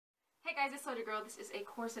Hey guys, it's Soldier Girl. This is a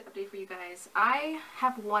corset update for you guys. I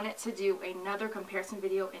have wanted to do another comparison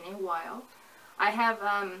video in a while. I have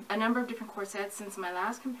a number of different corsets since my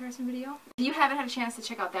last comparison video. If you haven't had a chance to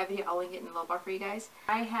check out that video, I'll link it in the little bar for you guys.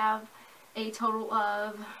 I have a total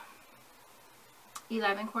of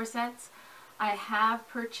 11 corsets. I have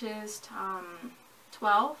purchased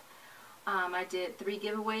 12. I did 3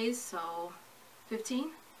 giveaways, so 15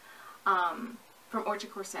 from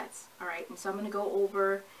Orchard Corsets. Alright, and so I'm going to go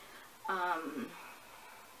over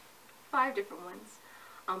 5 different ones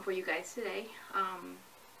for you guys today.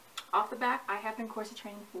 Off the bat, I have been corset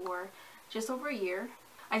training for just over a year.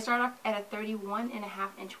 I started off at a 31.5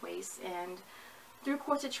 inch waist, and through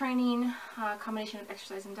corset training, combination of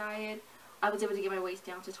exercise and diet, I was able to get my waist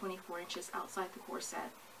down to 24 inches outside the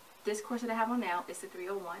corset. This corset I have on now is the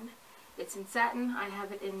 301. It's in satin. I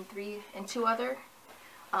have it in 2 other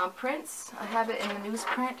prints. I have it in the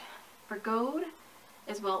newsprint for gold,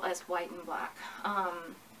 as well as white and black.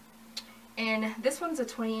 And this one's a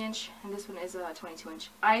 20 inch and this one is a 22 inch.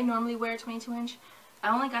 I normally wear a 22 inch. I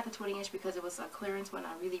only got the 20 inch because it was a clearance when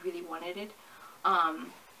I really wanted it.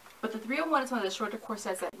 But the 301 is one of the shorter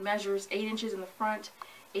corsets that measures 8 inches in the front,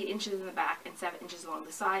 8 inches in the back, and 7 inches along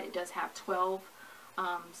the side. It does have 12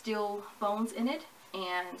 steel bones in it.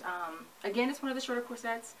 And again, it's one of the shorter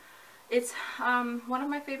corsets. It's one of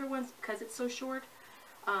my favorite ones because it's so short.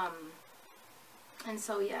 And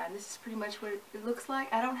so yeah, this is pretty much what it looks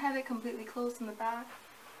like. I don't have it completely closed in the back.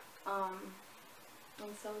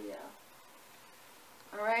 And so yeah.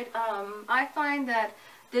 Alright, I find that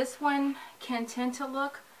this one can tend to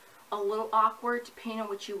look a little awkward depending on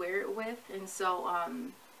what you wear it with. And so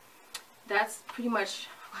that's pretty much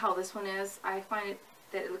how this one is. I find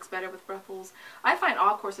that it looks better with ruffles. I find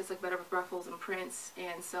all corsets look better with ruffles and prints.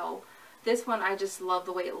 And so this one, I just love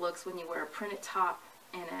the way it looks when you wear a printed top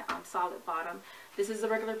and a solid bottom. This is a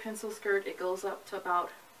regular pencil skirt. It goes up to about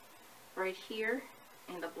right here,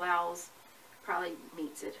 and the blouse probably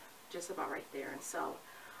meets it just about right there. And so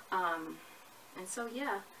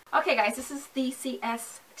yeah. Okay guys, this is the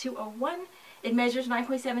CS201. It measures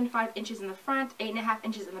 9.75 inches in the front, 8.5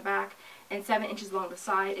 inches in the back, and 7 inches along the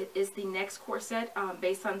side. It is the next corset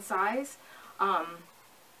based on size.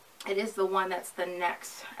 It is the one that's the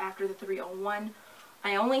next after the 301.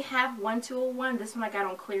 I only have one 201. This one I got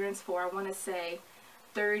on clearance for, I want to say,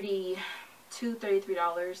 $32,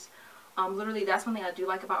 $33. Literally, that's one thing I do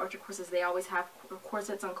like about Orchard Corsets. They always have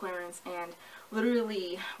corsets on clearance, and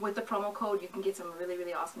literally with the promo code you can get some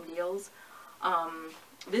really awesome deals.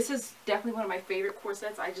 This is definitely one of my favorite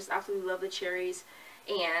corsets. I just absolutely love the cherries,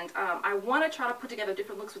 and I want to try to put together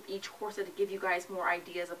different looks with each corset to give you guys more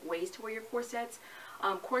ideas of ways to wear your corsets.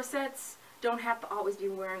 Corsets don't have to always be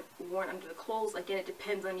worn under the clothes. Again, it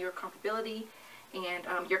depends on your comfortability and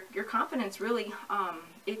your confidence, really.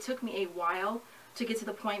 It took me a while to get to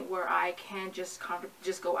the point where I can just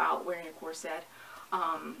go out wearing a corset.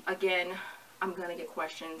 Again, I'm going to get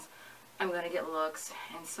questions. I'm going to get looks.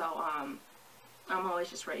 And so I'm always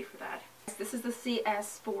just ready for that. This is the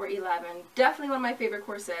CS411. Definitely one of my favorite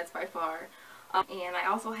corsets by far. And I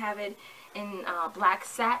also have it in black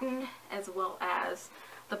satin as well as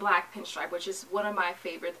the black pinstripe, which is one of my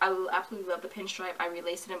favorites. I absolutely love the pinstripe. I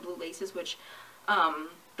relaced it in blue laces, which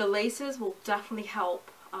the laces will definitely help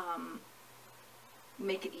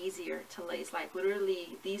make it easier to lace. Like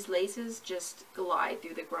literally, these laces just glide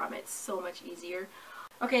through the grommet so much easier.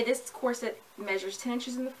 Okay, this corset measures 10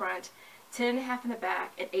 inches in the front, 10.5 in the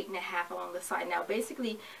back, and 8.5 along the side. Now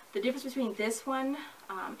basically, the difference between this one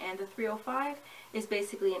and the 305 is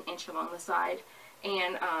basically an inch along the side.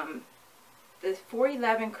 And the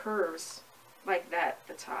 411 curves like that at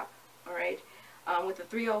the top, alright? With the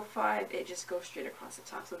 305, it just goes straight across the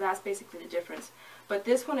top. So that's basically the difference. But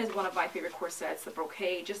this one is one of my favorite corsets, the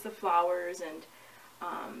brocade, just the flowers. And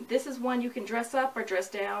this is one you can dress up or dress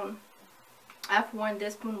down. I've worn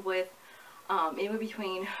this one with in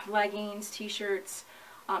between leggings, t-shirts.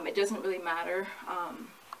 It doesn't really matter.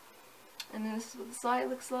 And then this is what the side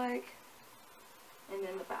looks like. And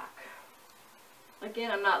then the back.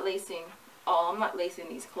 Again, I'm not lacing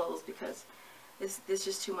these closed because it's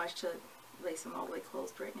just too much to lace them all the way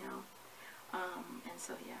closed right now. And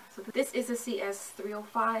so yeah, so this is a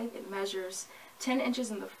CS305. It measures 10 inches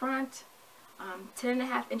in the front,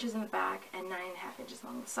 10.5 inches in the back, and 9.5 inches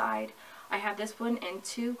along the side. I have this one in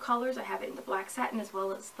 2 colors. I have it in the black satin as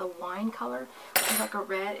well as the wine color, which is like a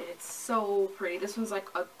red, and it's so pretty. This one's like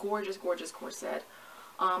a gorgeous corset.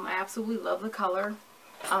 I absolutely love the color.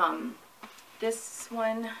 This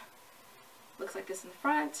one looks like this in the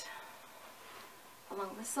front,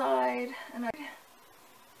 along the side, and in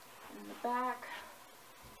the back.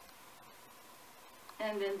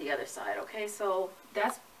 and then the other side. Okay, so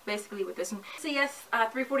that's basically what this one. CS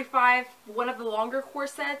 345, one of the longer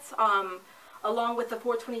corsets, along with the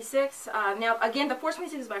 426. Now again, the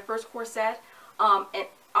 426 is my first corset, and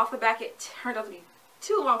off the back it turned out to be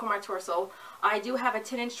too long for my torso. I do have a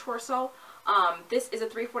 10-inch torso. This is a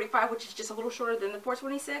 345, which is just a little shorter than the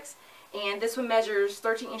 426, and this one measures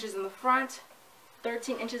 13 inches in the front,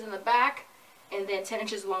 13 inches in the back, and then 10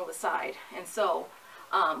 inches along the side. And so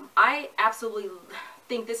I absolutely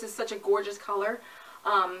think this is such a gorgeous color.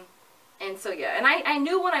 And so yeah, and I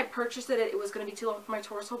knew when I purchased it it was going to be too long for my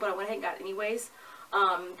torso, but I went ahead and got it anyways.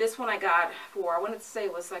 This one I got for, I wanted to say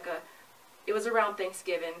it was like it was around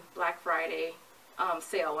Thanksgiving, Black Friday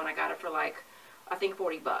sale, when I got it for like, I think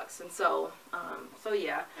 $40. And so, so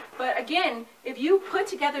yeah. But again, if you put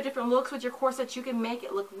together different looks with your corsets, you can make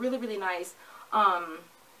it look really, really nice.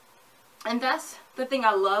 And that's the thing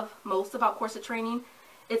I love most about corset training.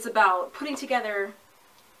 It's about putting together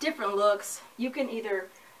different looks. You can either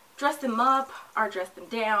dress them up or dress them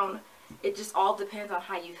down. It just all depends on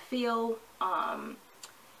how you feel,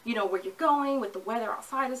 you know, where you're going, what the weather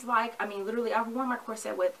outside is like. I mean, literally, I've worn my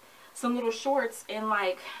corset with some little shorts and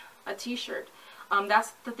like a t-shirt.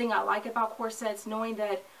 That's the thing I like about corsets, knowing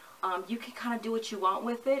that you can kind of do what you want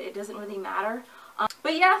with it. It doesn't really matter.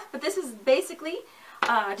 But yeah, but this is basically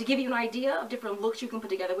to give you an idea of different looks you can put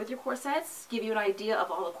together with your corsets, give you an idea of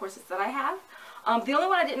all the corsets that I have. The only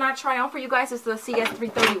one I did not try on for you guys is the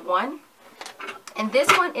CS331. And this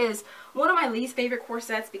one is one of my least favorite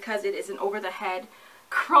corsets because it is an over-the-head,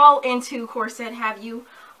 crawl-into corset, that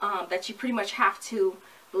you pretty much have to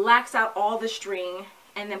lax out all the string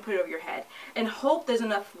and then put it over your head. And hope there's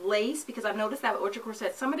enough lace, because I've noticed that with Orchard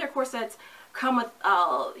corsets, some of their corsets come with,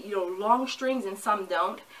 you know, long strings and some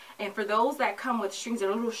don't. And for those that come with strings that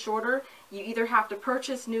are a little shorter, you either have to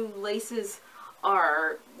purchase new laces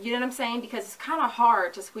or, you know what I'm saying? Because it's kind of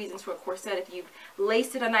hard to squeeze into a corset if you've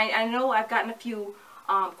laced it. And I know I've gotten a few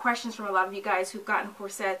questions from a lot of you guys who've gotten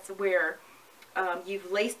corsets where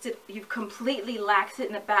you've laced it, you've completely laxed it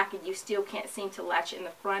in the back and you still can't seem to latch it in the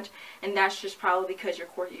front. And that's just probably because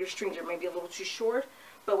your strings are maybe a little too short.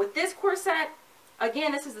 But with this corset,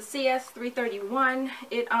 again, this is the CS331.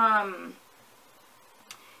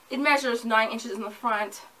 It measures 9 inches in the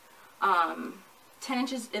front, 10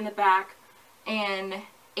 inches in the back, and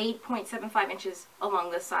 8.75 inches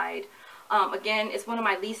along the side. Again, it's one of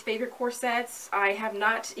my least favorite corsets. I have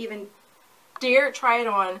not even dared try it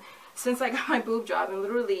on since I got my boob job, and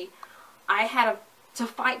literally I had to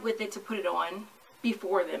fight with it to put it on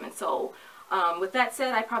before them. And so with that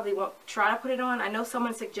said, I probably won't try to put it on. I know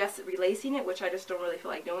someone suggested relacing it, which I just don't really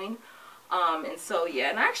feel like doing. And so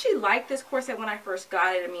yeah, and I actually liked this corset when I first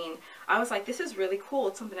got it. I mean, I was like, this is really cool.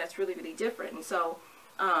 It's something that's really, really different. And so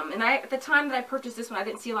and at the time that I purchased this one, I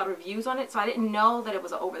didn't see a lot of reviews on it, so I didn't know that it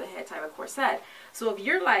was an over-the-head type of corset. So if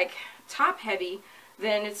you're like top heavy,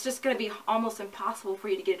 then it's just going to be almost impossible for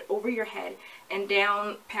you to get it over your head and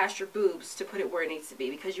down past your boobs to put it where it needs to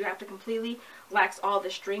be, because you have to completely lax all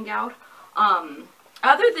the string out.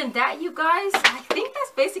 Other than that, you guys, I think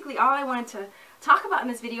that's basically all I wanted to talk about in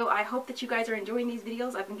this video. I hope that you guys are enjoying these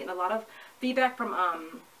videos. I've been getting a lot of feedback from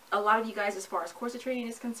a lot of you guys as far as corset training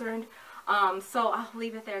is concerned. So I'll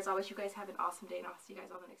leave it there. As always, you guys have an awesome day, and I'll see you guys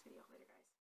on the next video later.